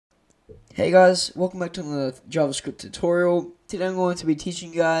Hey guys, welcome back to another JavaScript tutorial. Today I'm going to be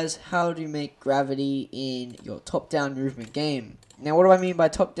teaching you guys how to make gravity in your top-down movement game. Now what do I mean by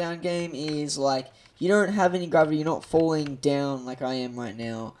top-down game is like you don't have any gravity, you're not falling down like I am right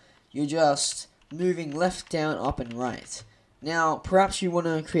now. You're just moving left, down, up, and right. Now perhaps you want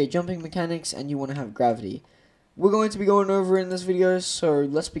to create jumping mechanics and you want to have gravity. We're going to be going over in this video, so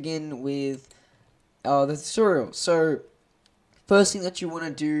let's begin with the tutorial. So first thing that you want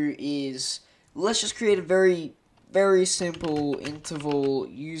to do is let's just create a very simple interval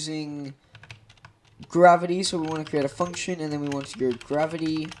using gravity. So we want to create a function and then we want to go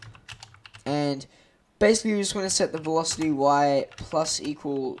gravity, and basically we just want to set the velocity y plus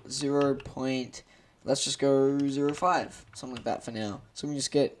equal 0. Let's just go 0.5, something like that for now, so we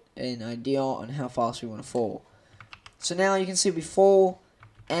just get an idea on how fast we want to fall. So now you can see we fall,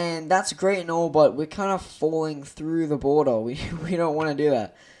 and that's great and all, but we're kind of falling through the border. We don't want to do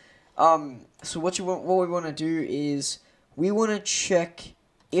that. So what we want to do is we want to check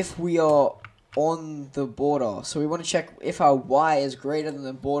if we are on the border. So we want to check if our y is greater than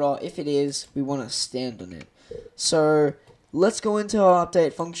the border. If it is, we want to stand on it. So let's go into our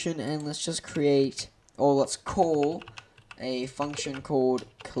update function and let's just create, or let's call a function called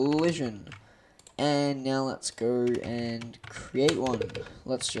collision. And now let's go and create one.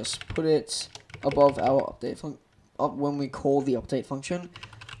 Let's just put it above our update function when we call the update function.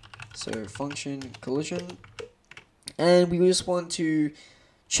 So function collision, and we just want to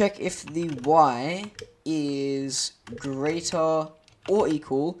check if the y is greater or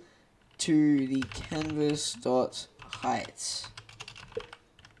equal to the canvas dot height.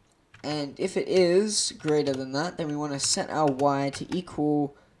 And if it is greater than that, then we want to set our y to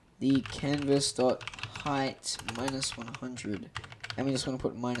equal the canvas dot height minus 100, and we just want to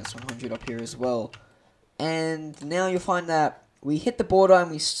put minus 100 up here as well. And now you'll find that we hit the border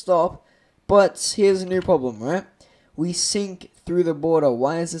and we stop, but here's a new problem, right? We sink through the border.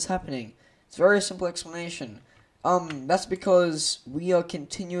 Why is this happening? It's a very simple explanation. That's because we are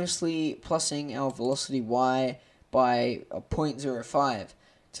continuously plussing our velocity y by 0.05.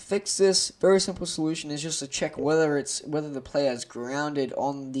 To fix this, very simple solution is just to check whether the player is grounded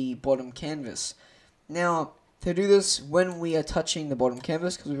on the bottom canvas. Now, to do this, when we are touching the bottom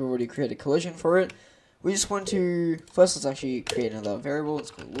canvas, because we've already created a collision for it, we just want to first let's actually create another variable.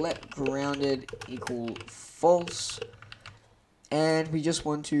 It's called let grounded equal false, and we just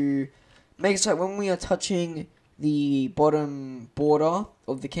want to make it so when we are touching the bottom border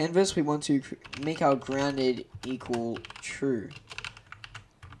of the canvas, we want to make our grounded equal true.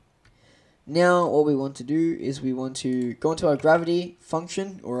 Now what we want to do is we want to go into our gravity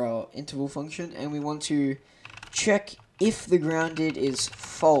function or our interval function, and we want to check if the grounded is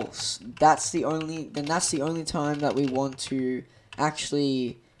false. That's the only time that we want to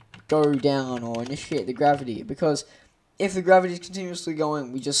actually go down or initiate the gravity, because if the gravity is continuously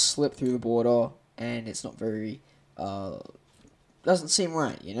going, we just slip through the border and it's not very doesn't seem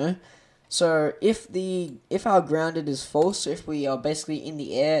right, you know. So if our grounded is false, if we are basically in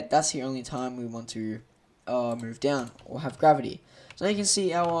the air, that's the only time we want to move down or have gravity. So now you can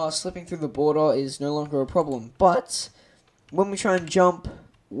see our slipping through the border is no longer a problem. But when we try and jump,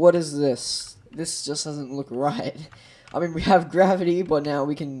 what is this? This just doesn't look right. I mean, we have gravity, but now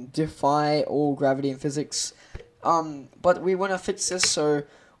we can defy all gravity in physics. But we want to fix this, so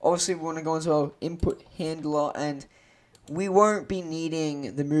obviously we want to go into our input handler, and we won't be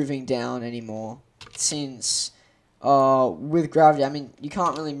needing the moving down anymore, since with gravity, I mean, you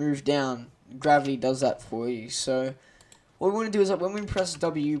can't really move down. Gravity does that for you. So what we want to do is that when we press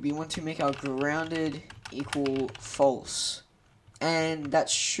W, we want to make our grounded equal false, and that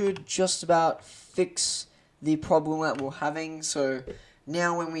should just about fix the problem that we're having. So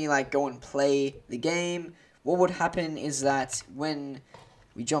now when we go and play the game, what would happen is that when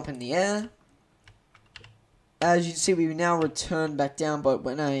we jump in the air, as you can see, we now return back down, but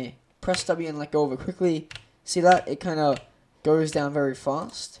when I press W and let go of it quickly, see that? It kind of goes down very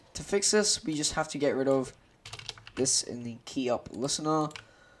fast. To fix this, we just have to get rid of this in the key up listener.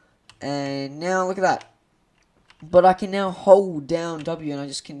 And now look at that. But I can now hold down W and I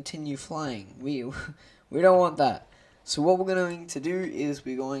just continue flying. We don't want that. So what we're going to do is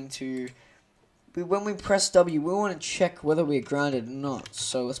when we press W, we want to check whether we're grounded or not.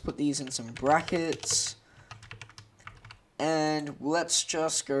 So let's put these in some brackets. And let's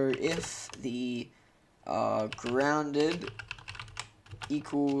just go if the grounded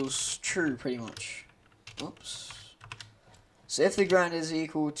equals true, pretty much. Oops. So if the ground is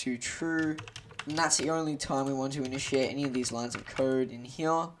equal to true, then that's the only time we want to initiate any of these lines of code in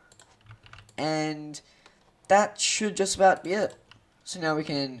here. And that should just about be it. So now we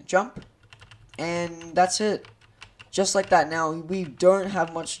can jump, and that's it. Just like that. Now we don't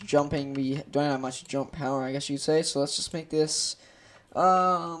have much jumping, we don't have much jump power, I guess you'd say, so let's just make this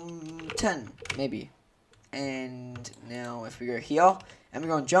 10 maybe. And now if we go here and we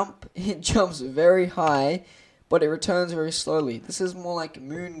go and jump, it jumps very high, but it returns very slowly. This is more like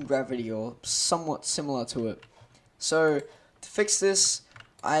moon gravity, or somewhat similar to it. So to fix this,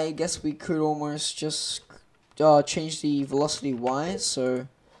 I guess we could almost just change the velocity Y. So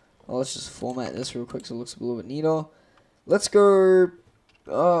let's just format this real quick so it looks a little bit neater. Let's go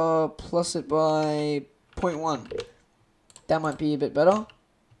plus it by 0.1. That might be a bit better.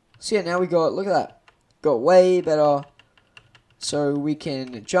 So yeah, now we got, look at that, got way better. So we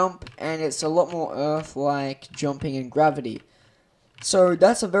can jump, and it's a lot more Earth-like jumping in gravity. So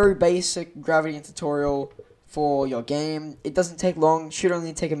that's a very basic gravity tutorial for your game. It doesn't take long, should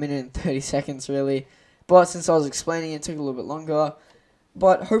only take a minute and 30 seconds really. But since I was explaining, it took a little bit longer.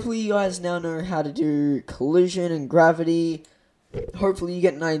 But hopefully you guys now know how to do collision and gravity. Hopefully you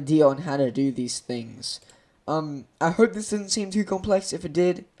get an idea on how to do these things. I hope this didn't seem too complex. If it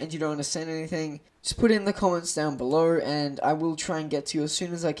did, and you don't understand anything, just put it in the comments down below, and I will try and get to you as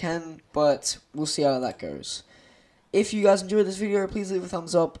soon as I can, but we'll see how that goes. If you guys enjoyed this video, please leave a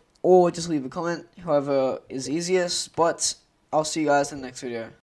thumbs up, or just leave a comment, however is easiest, but I'll see you guys in the next video.